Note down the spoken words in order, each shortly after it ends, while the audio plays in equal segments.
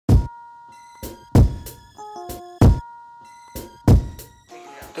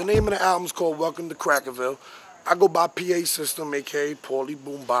The name of the album is called Welcome to Crackerville. I go by PA System, a.k.a. Paulie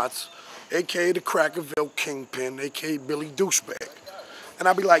Boombots, a.k.a. the Crackerville Kingpin, a.k.a. Billy Douchebag. And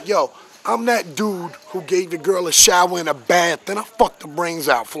I be like, yo, I'm that dude who gave the girl a shower and a bath, then I fucked the brains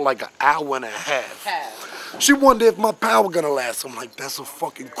out for like an hour and a half. She wondered if my power gonna last. I'm like, that's a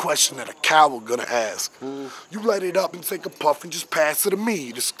fucking question that a coward gonna ask. You light it up and take a puff and just pass it to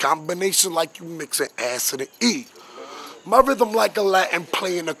me. This combination like you mixing acid and E. My rhythm like a Latin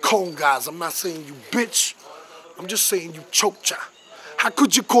playing the congas. I'm not saying you bitch. I'm just saying you chocha. How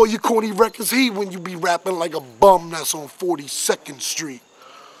could you call your corny records heat when you be rapping like a bum that's on 42nd Street?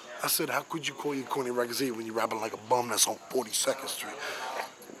 I said, how could you call your corny records heat when you rapping like a bum that's on 42nd Street?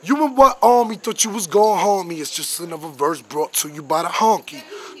 You and what army thought you was gonna harm me? It's just another verse brought to you by the honky.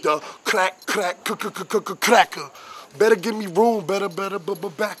 The crack, cracker. Better give me room, better,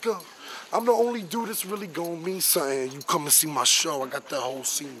 back up. I'm the only dude that's really gonna mean something. You come and see my show, I got that whole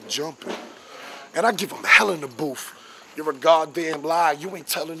scene jumping. And I give them hell in the booth. You're a goddamn lie, you ain't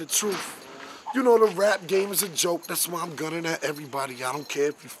telling the truth. You know the rap game is a joke, that's why I'm gunning at everybody. I don't care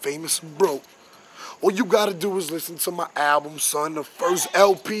if you're famous or broke. All you gotta do is listen to my album, son. The first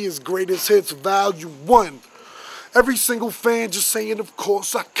LP is Greatest Hits Volume 1. Every single fan just saying, of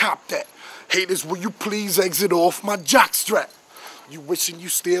course, I cop that. Haters, will you please exit off my jockstrap? You wishing you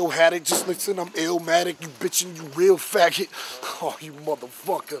still had it, just listen, I'm illmatic. You bitching, you real faggot. Oh, you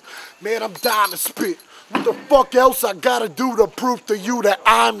motherfucker. Man, I'm dying to spit. What the fuck else I gotta do to prove to you that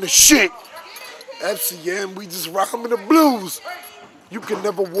I'm the shit? MCM, we just rhyming the blues. You can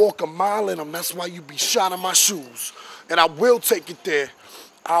never walk a mile in them, that's why you be shining my shoes. And I will take it there.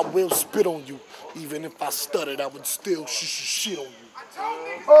 I will spit on you. Even if I stuttered, I would still shit on you.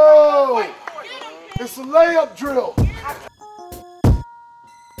 Oh! It's a layup drill.